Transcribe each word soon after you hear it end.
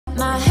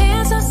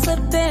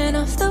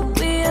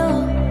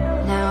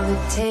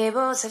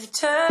Tables have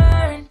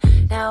turned,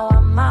 now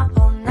I'm up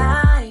all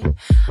night.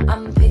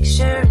 I'm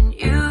picturing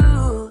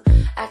you,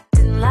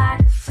 acting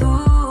like a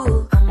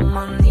fool. I'm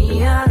on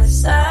the other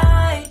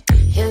side,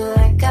 you're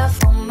like a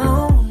full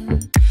moon.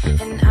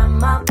 And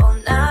I'm up all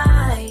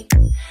night,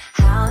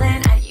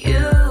 howling at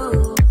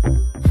you.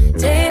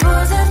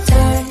 Tables have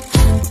turned,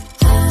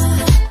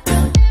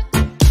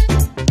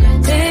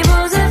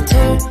 tables have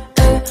turned,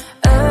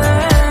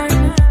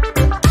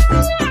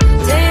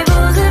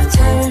 tables have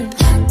turned.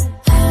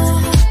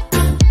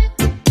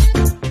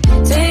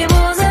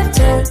 Tables have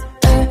turned.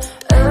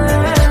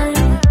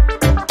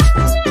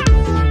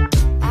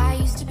 I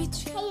used to be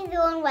Hey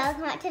everyone,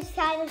 welcome back to the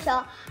Skyla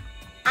Show.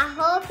 I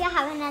hope you're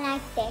having a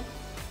nice day.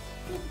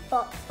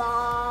 But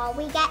before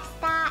we get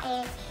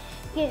started,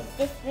 give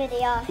this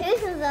video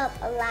who's up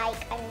a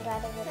like and enjoy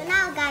the video. So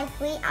now guys,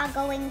 we are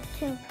going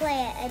to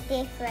play a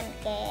different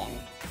game.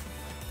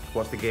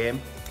 What's the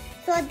game?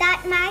 So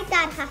that my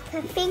dad has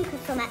to think of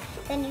something,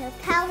 then he'll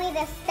tell me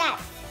the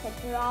steps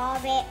to draw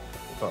it.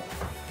 So,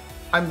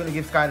 I'm going to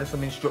give Skyla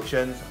some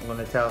instructions. I'm going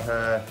to tell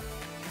her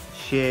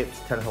shapes,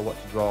 tell her what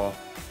to draw,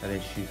 and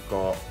then she's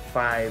got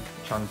 5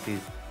 chances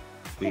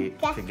to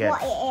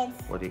guess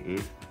what it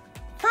is.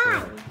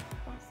 5.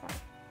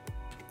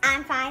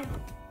 I'm 5.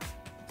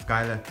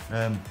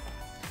 Skyla,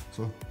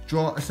 so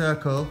draw a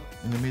circle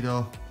in the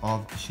middle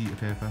of a sheet of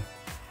paper.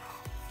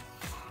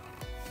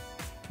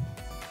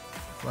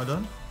 Well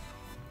done.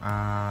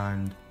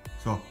 And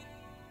so,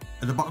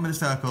 at the bottom of the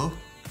circle,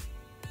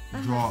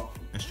 draw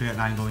a straight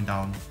line going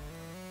down.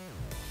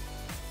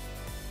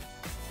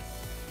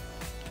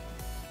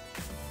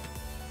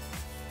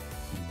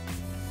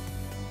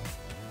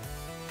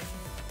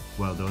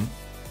 Well done.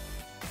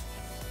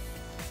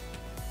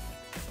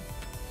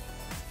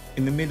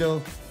 In the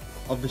middle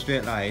of the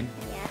straight line,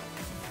 Yeah.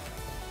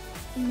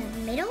 In the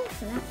middle,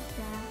 so that's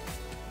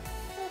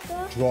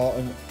draw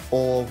an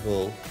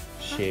oval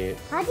shape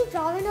How do you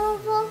draw an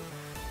oval?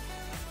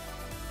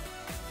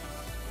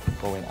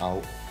 going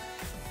out.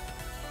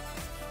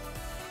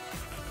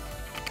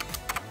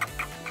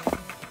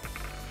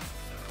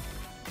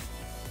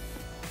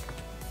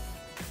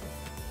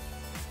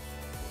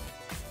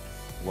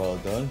 Well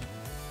done.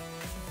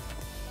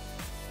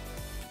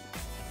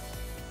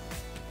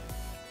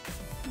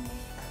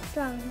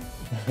 Drawing.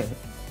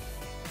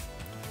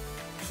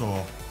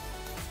 So,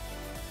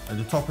 at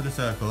the top of the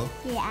circle,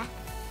 Yeah.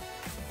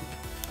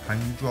 can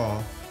you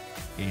draw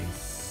a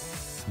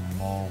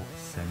small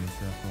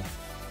semicircle?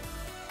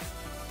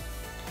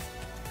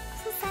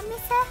 What's a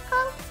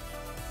semicircle?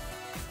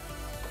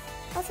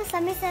 What's a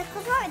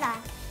semicircle right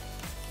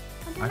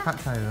there? I can't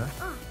tell you that.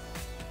 Oh.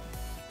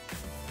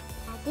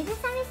 I did a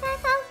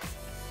semicircle.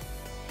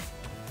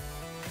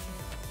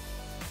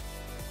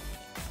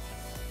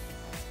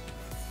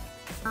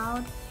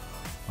 Out.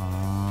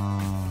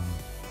 Ah.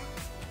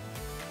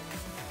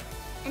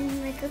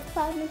 And make a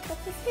cloud and put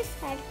this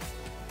side.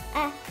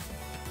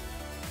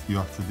 You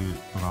have to do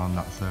it around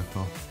that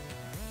circle.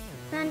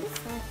 Around this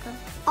circle.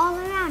 All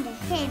around it.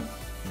 Him.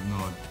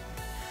 No.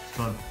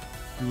 So,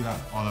 do that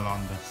all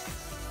around the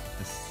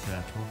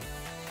circle.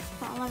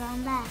 All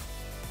around there.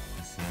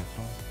 The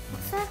circle.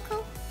 What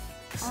circle?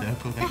 The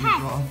circle the that you head.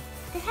 draw.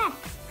 The head.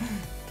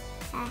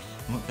 I'm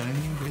not telling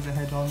you if it's a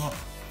head or not.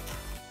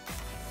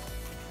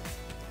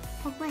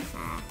 Probably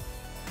hair.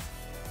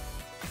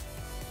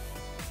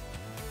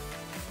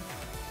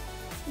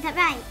 Is that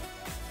right?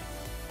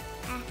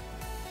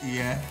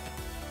 Yeah.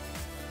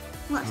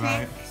 What's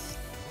Right. next?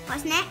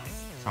 What's next?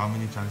 So how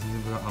many chances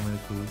have we got? How many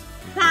clues?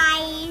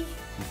 5.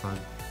 Because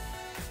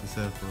the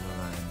circle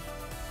around.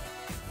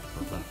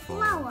 So that's 4.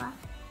 Flower.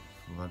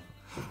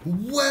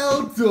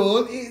 Well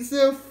done! It's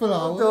a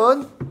flower.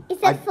 Done.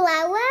 It's a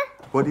flower.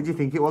 What did you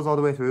think it was all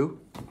the way through?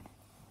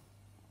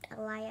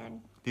 A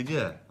lion. Did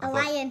you? A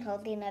lion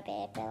holding a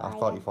baby lion. I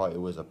thought you thought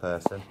it was a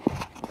person.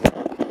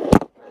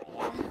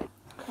 Yeah.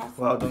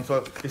 Well done. So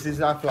this is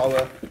our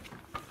flower.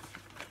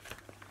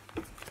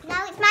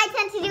 Now it's my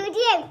turn to do it with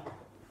you.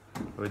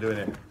 We're doing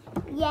it.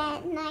 Yeah,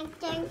 my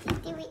turn to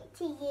do it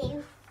to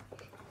you.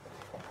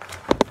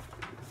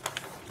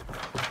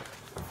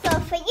 So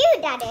for you,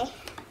 Daddy,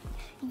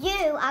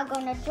 you are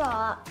going to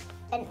draw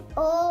an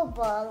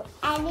oval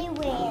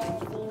anywhere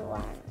you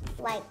want.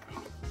 Like,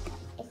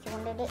 if you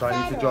want to do it So I need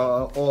to sideways,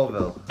 draw an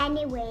oval.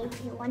 any way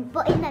you want,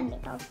 but in the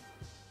middle.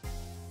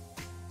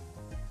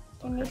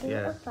 Can you do Yeah.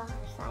 it up or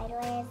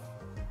sideways?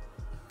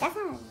 That's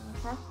not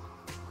enough.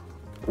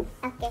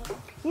 Okay,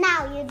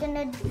 now you're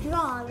going to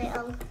draw a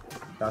little.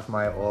 That's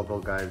my oval,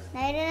 guys.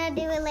 Now you're going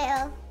to do a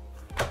little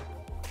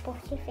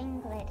bushy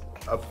thing,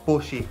 A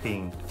bushy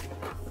thing.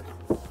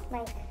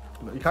 like,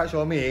 You can't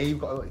show me. You've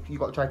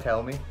got to try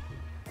tell me.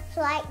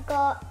 so like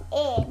go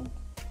in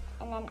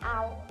and then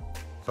out,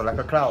 So like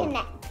a cloud.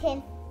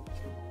 connecting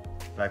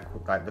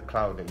Like the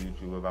cloud that you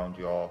drew around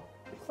your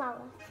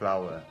flower.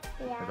 flower.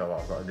 Yeah. Is that what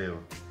I've got to do?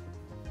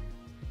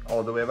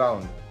 All the way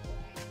around.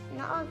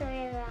 Not all the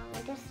way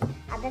around, just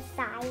at the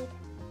side.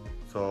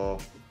 So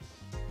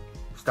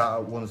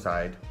start at one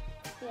side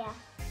Yeah.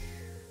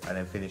 and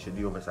then finish at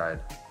the other side.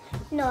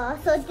 No,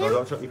 so do...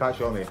 No, you can't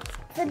show me.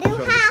 So do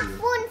half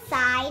one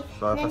side,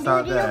 So and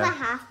then do the other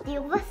half the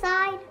other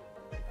side.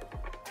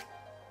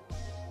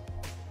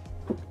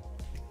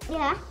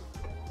 Yeah.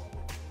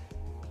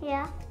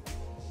 Yeah.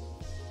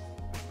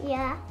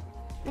 Yeah.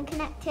 And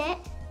connect it.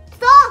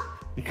 Stop!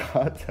 You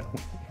can't tell me.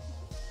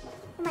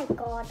 Oh my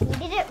god, you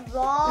did it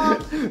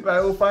wrong.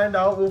 Right, we'll find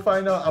out.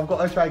 I've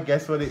got to try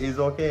guess what it is,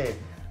 okay?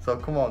 So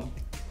come on.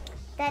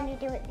 Then you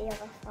do it the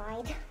other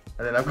side.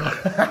 And then I've got...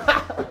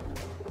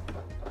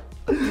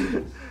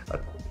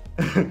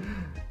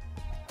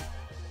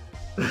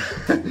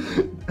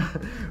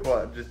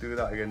 What? Just do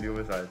that again, the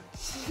other side?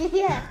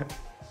 Yeah.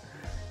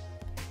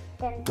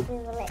 Then do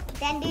the lip.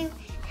 Then do...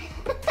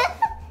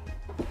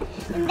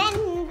 And then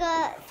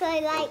go, so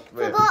like,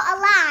 so go a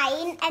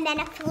line and then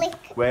a flick.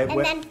 Where do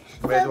I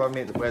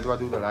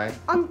do the line?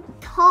 On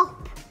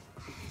top.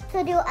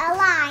 So do a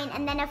line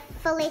and then a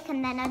flick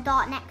and then a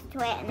dot next to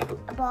it and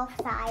both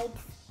sides.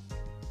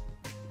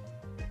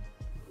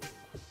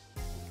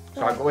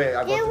 So I go, wait,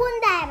 I do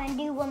one there and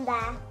do one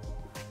there.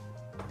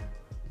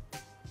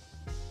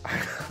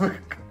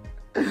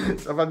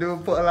 So if I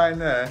put a line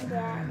there?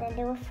 Yeah, then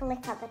do a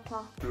flick at the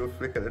top. Do a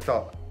flick at the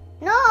top?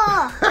 No!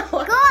 Go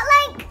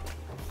like...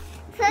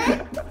 So,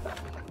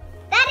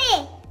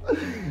 Daddy!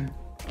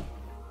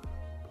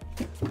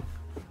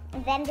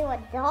 And then do a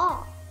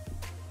dot.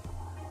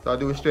 So I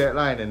do a straight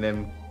line and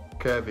then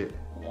curve it?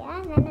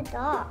 Yeah, and then a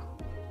dot.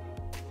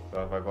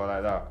 So if I go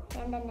like that?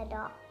 And then a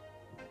dot.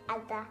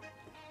 At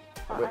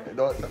the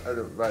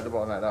bottom. Right at the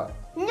bottom like that?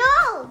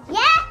 No!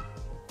 Yeah?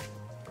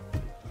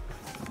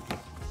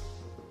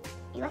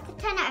 You have to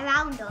turn it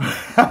around though.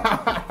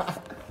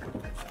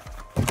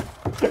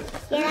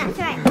 Yeah, that's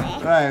right, Claire.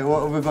 Right,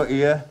 what have we got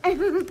here? Then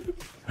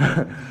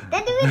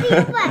do it the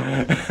other.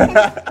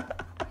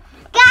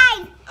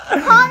 Guys,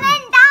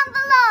 comment down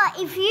below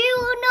if you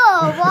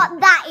know what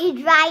that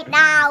is right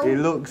now. It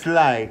looks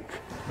like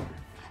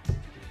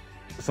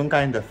some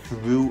kind of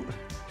fruit.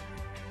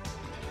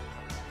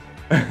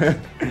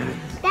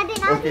 Daddy,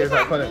 now Okay, do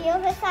that right, the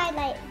other side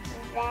like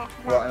that.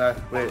 What,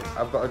 and wait,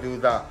 I've got to do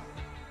that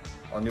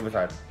on the other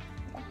side.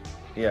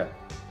 Yeah.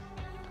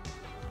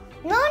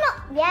 No,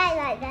 yeah,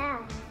 like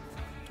that.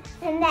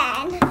 And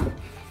then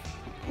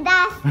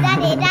that's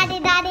daddy.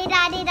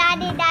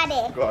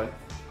 Go on.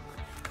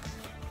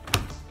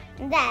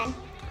 And then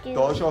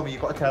Don't show me,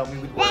 you've got to tell me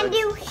with words. Then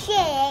do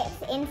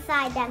shapes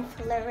inside them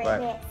fluffy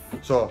bits.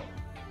 So,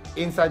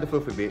 inside the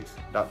fluffy bits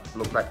that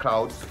look like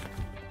clouds.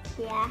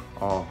 Yeah.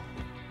 Or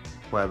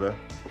whatever.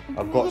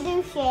 I've got.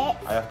 You do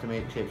shapes. I have to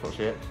make shapes. What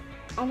shapes?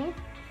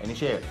 Any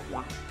shape?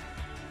 Yeah.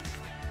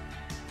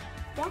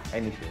 Yeah.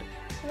 Any shape.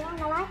 Yeah,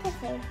 I like to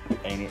see.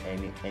 Any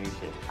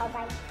shape. Or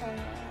by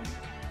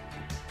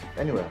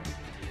Anywhere.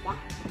 Yeah.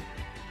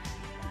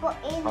 But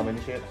in... How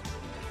many shapes?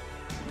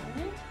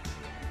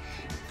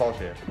 4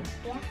 shapes.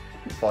 Yeah.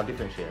 4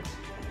 different shapes.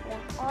 Yeah.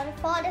 Or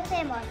 4 the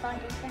same or 4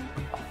 different.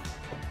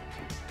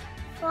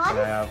 Can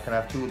I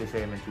have 2 the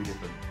same and 2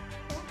 different?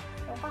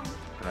 Yeah. Can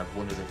I have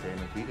 1 of the same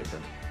and 3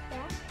 different?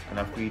 Yeah. Can I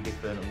have 3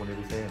 different and 1 of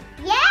the same?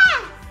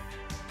 Yes!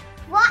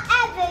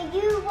 Whatever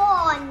you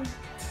want.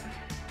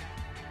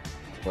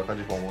 What if I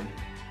just want 1?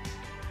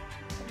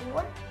 You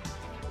want?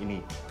 In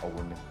each or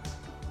 1?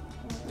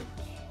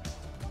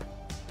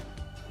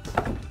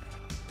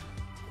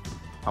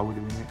 How are we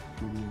doing it?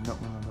 Do we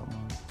not know?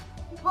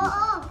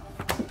 What?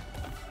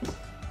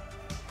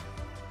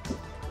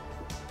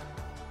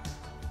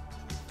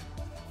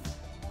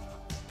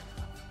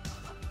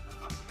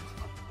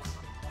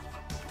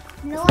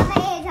 No,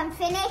 mate, I'm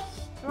finished.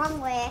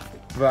 Wrong way.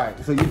 Right,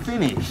 so you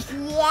finished?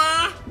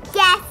 Yeah.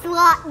 Guess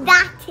what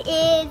that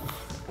is?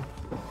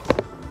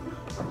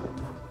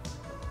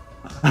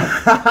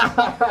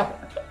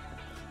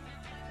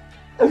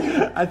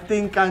 I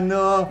think I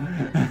know.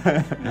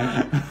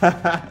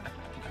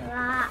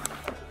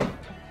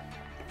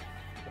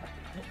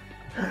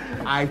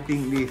 I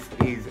think this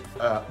is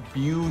a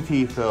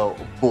beautiful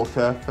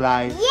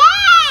butterfly.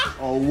 Yeah!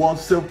 Or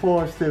what's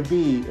supposed to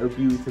be a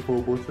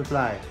beautiful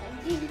butterfly.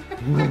 Do you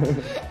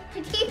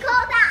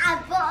call that a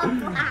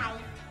butterfly?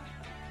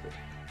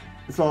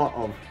 Sort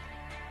of.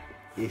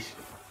 Ish.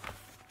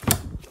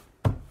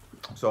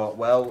 So,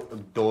 well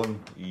done,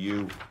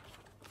 you.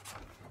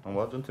 And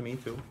well done to me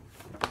too.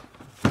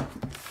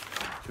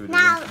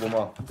 Now, one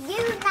more.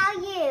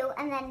 you,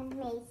 and then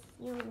me.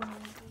 You and me.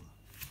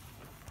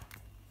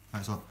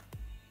 Right, so.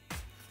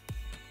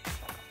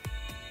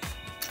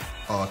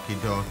 Okie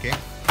dokie.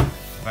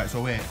 Right,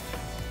 so wait.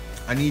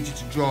 I need you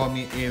to draw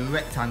me a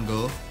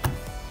rectangle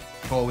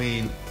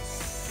going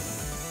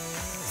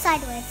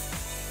sideways.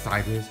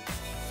 Sideways.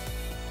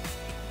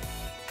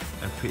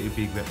 A pretty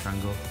big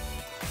rectangle.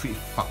 Pretty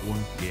fat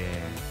one.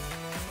 Yeah.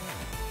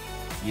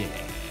 Yeah.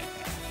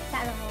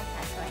 That's a whole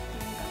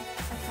rectangle.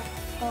 That's a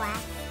square.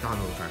 That's a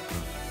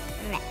rectangle.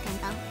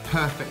 Rectangle.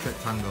 Perfect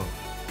rectangle.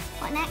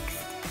 What next?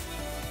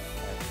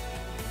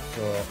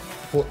 So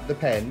put the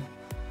pen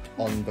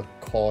on the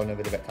corner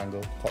of the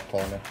rectangle, top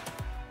corner.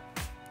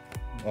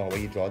 Oh, where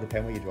you draw the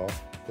pen, where you draw.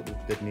 Put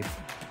the nib.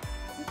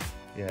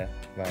 Yeah,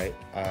 right.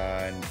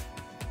 And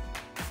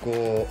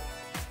go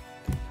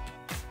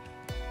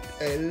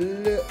a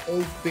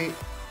little bit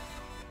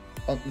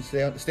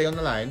stay on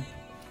the line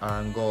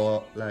and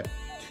go like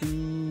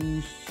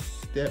 2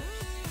 steps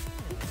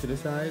to the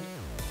side.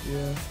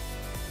 Yeah.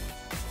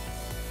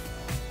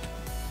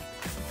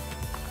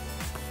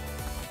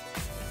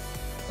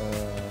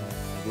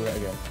 Do that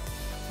again.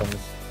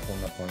 From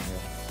that point,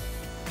 yeah.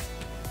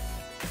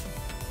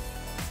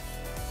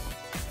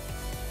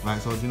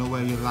 Right, so do you know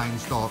where your line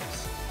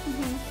stops?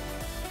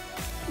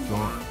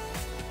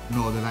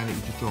 No, the line that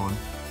you just drawn.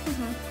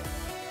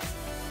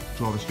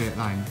 Draw a straight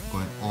line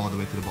going all the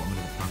way to the bottom of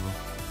the rectangle.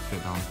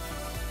 Straight down.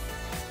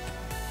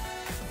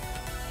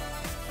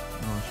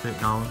 No, straight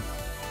down.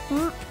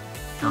 What?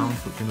 Down,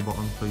 touching the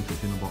bottom, so you're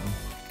touching the bottom.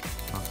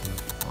 That's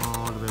it.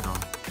 All the way down.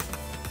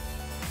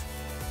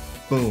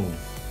 Boom.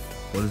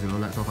 What does it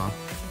look like so far?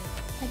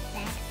 A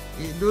bed.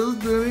 It does,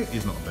 do it?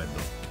 It's not a bed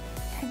though.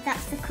 Because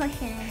that's the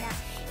cushion and that.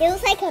 It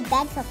looks like a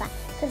bed so far.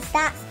 Because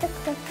that's the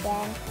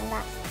cushion and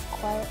that's the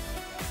quote.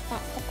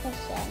 That's the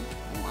cushion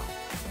and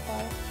that's the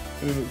quote.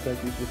 It looks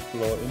like it's just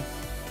floating.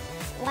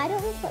 Why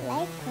don't we put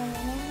legs on it?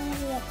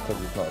 Because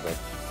it's not a bed.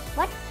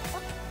 What?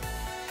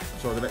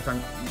 So the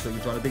rectangle, so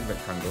you've drawn a big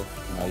rectangle,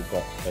 now you've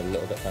got a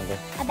little rectangle.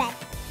 A bed.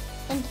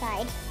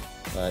 Inside.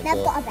 Right, They've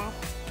so got a bed.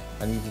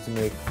 I need you to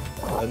make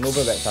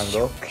another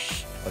rectangle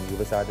on the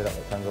other side of that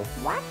rectangle.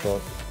 What?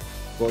 So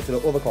go to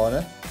the other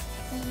corner.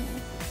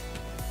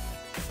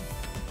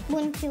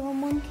 1, 2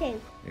 and 1,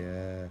 2.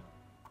 Yeah.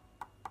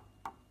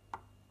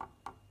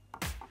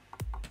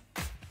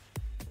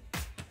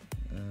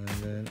 And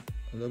then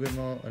a little bit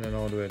more, and then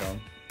all the way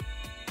down.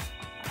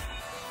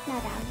 No,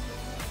 down.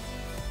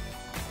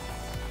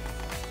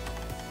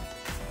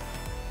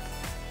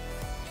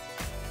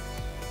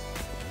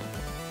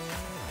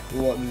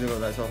 What does it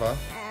look like so far? I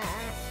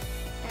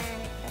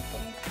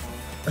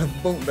think A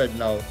bunk bed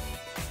now.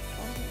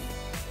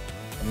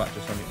 A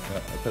mattress on it, a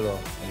pillow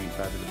on each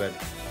side of the bed.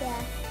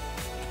 Yeah.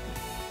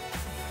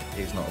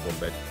 It's not a bunk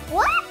bed.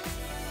 What?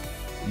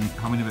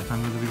 How many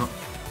rectangles have you got?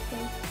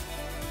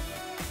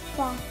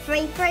 4,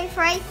 3, 3,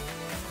 3.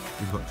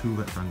 We've got 2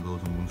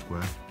 rectangles and 1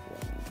 square.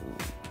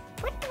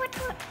 What?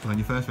 So on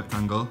your first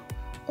rectangle.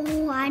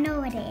 Oh, I know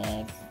what it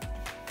is.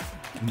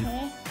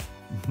 Okay.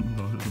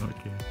 No, it's not a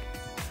cake.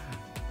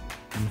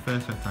 In the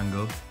first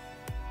rectangle,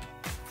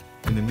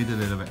 in the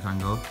middle of the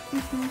rectangle,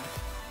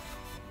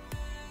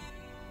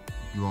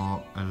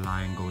 draw a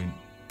line going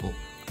up.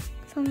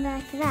 From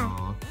there to there.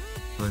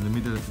 So in the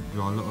middle,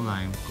 draw a little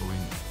line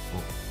going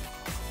up.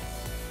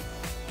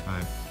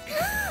 Right.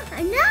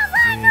 I know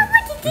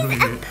what it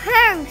is. A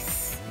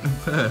purse. A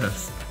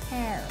purse?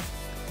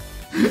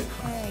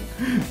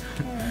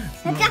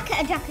 A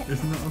jacket.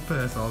 It's not a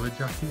purse or a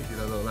jacket. You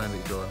know, a little line that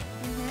you draw.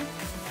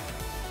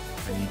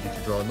 I need you to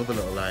draw another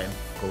little line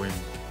going,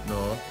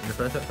 no, in the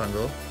first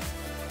rectangle,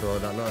 draw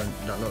that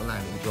little line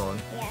that you've drawn.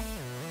 Yeah.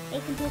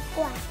 You can do a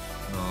square.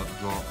 No,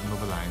 draw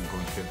another line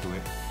going straight through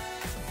it.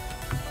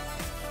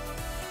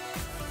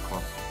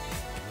 Cross.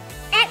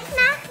 It's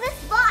not the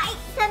spot,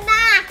 it's a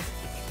map.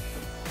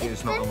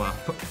 It's not a map.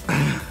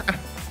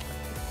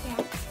 Yeah.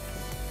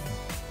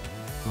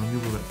 So on the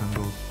other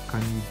rectangle,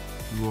 can you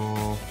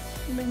draw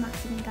With my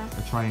finger.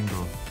 a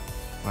triangle,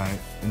 right,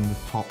 in the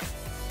top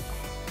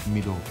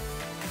middle?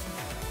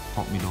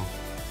 Top middle.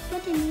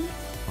 What do you mean?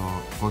 So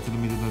go to the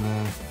middle of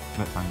the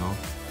rectangle.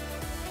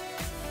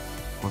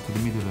 Go to the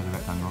middle of the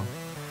rectangle.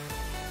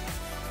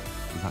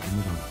 Is that the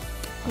middle?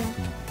 Yeah. I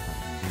think that's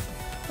the middle.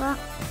 What?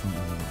 I think it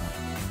looks like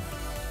the middle.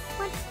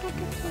 What?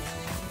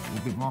 A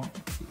little bit more.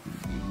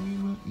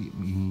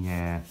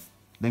 Yeah.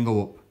 Then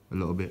go up a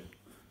little bit.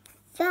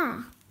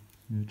 There.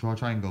 Draw a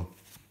triangle.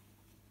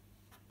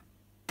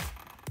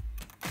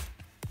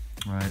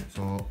 Right,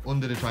 so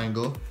under the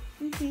triangle,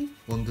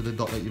 under the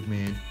dot that you've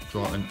made,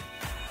 draw an,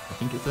 I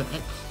think it's an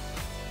X.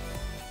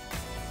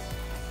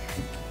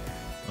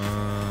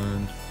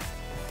 And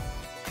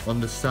on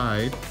the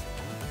side,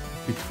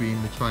 between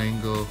the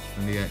triangle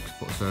and the X,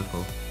 put a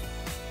circle.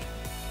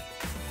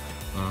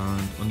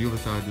 And on the other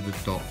side of the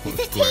dot, put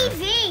It's a square.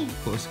 TV.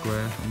 Put a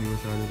square on the other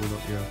side of the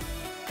dot, yeah.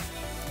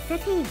 It's a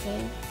TV.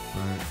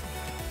 Right.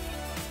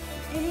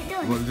 Is it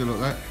done? What does it look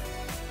like?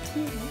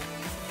 TV.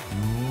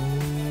 No.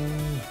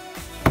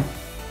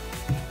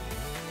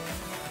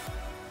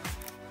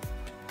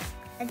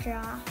 A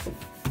jar.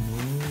 No.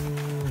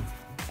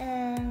 A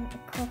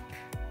cup.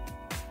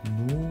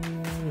 No.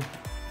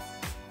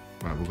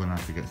 Right, we're gonna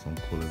have to get some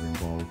colours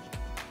involved.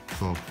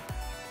 So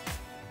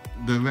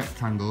the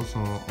rectangle, so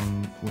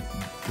on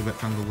the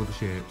rectangle with the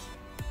shapes,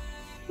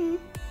 you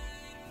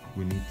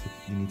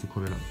need to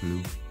colour that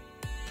blue.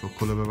 So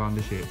colour around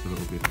the shapes a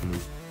little bit blue.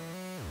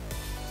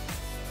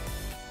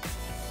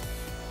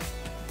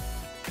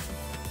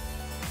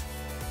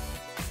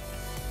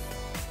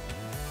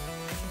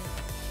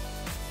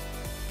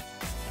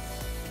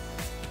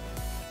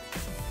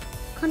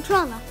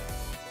 Controller.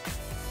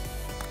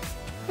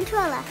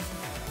 Controller.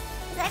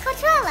 Is that a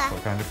controller?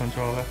 What kind of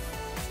controller?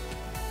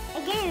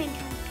 A gaming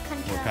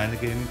controller. What kind of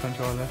gaming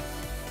controller?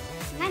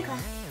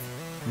 Minecraft.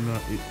 No,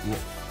 it's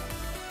what?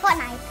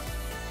 Fortnite.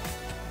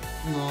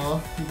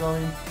 No, keep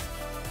going.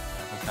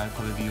 I can't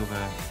colour the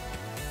other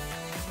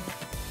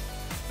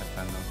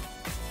rectangle.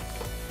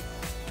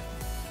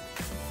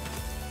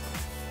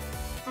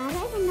 I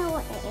don't even know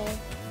what it is.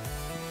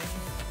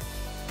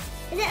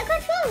 Is it a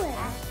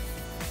controller?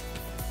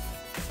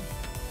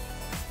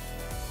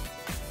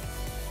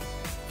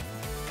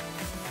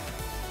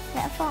 Is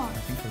it a phone?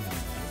 I think so.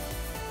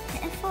 Is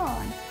it a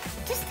phone?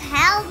 Just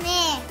help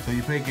me. So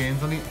you play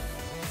games on it?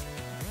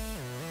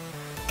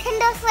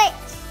 Nintendo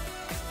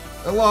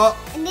Switch. A what?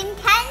 A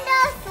Nintendo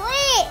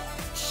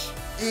Switch.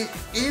 It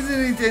is a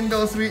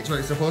Nintendo Switch. Well,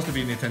 it's supposed to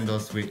be a Nintendo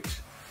Switch.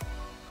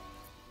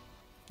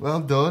 Well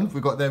done.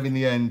 We got there in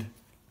the end.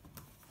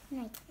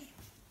 Nice.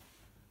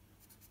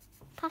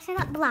 Passing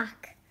that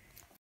black.